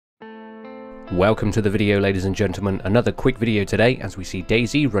Welcome to the video, ladies and gentlemen. Another quick video today as we see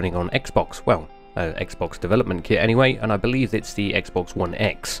DayZ running on Xbox. Well, Xbox development kit anyway, and I believe it's the Xbox One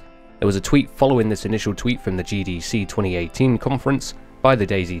X. There was a tweet following this initial tweet from the GDC 2018 conference by the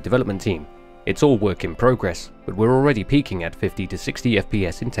DayZ development team. It's all work in progress, but we're already peaking at 50 to 60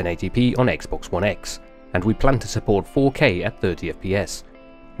 FPS in 1080p on Xbox One X, and we plan to support 4K at 30 FPS.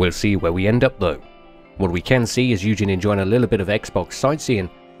 We'll see where we end up though. What we can see is Eugene enjoying a little bit of Xbox sightseeing,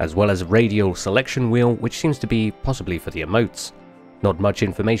 as well as a radial selection wheel which seems to be possibly for the emotes. Not much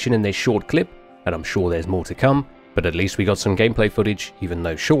information in this short clip, and I'm sure there's more to come, but at least we got some gameplay footage, even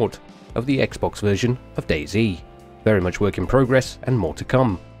though short, of the Xbox version of DayZ. Very much work in progress and more to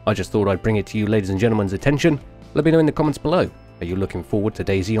come. I just thought I'd bring it to you ladies and gentlemen's attention. Let me know in the comments below. Are you looking forward to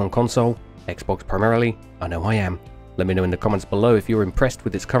DayZ on console? Xbox primarily? I know I am. Let me know in the comments below if you're impressed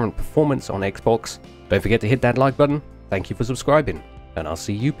with its current performance on Xbox. Don't forget to hit that like button. Thank you for subscribing, and I'll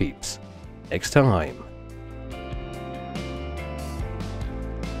see you peeps next time.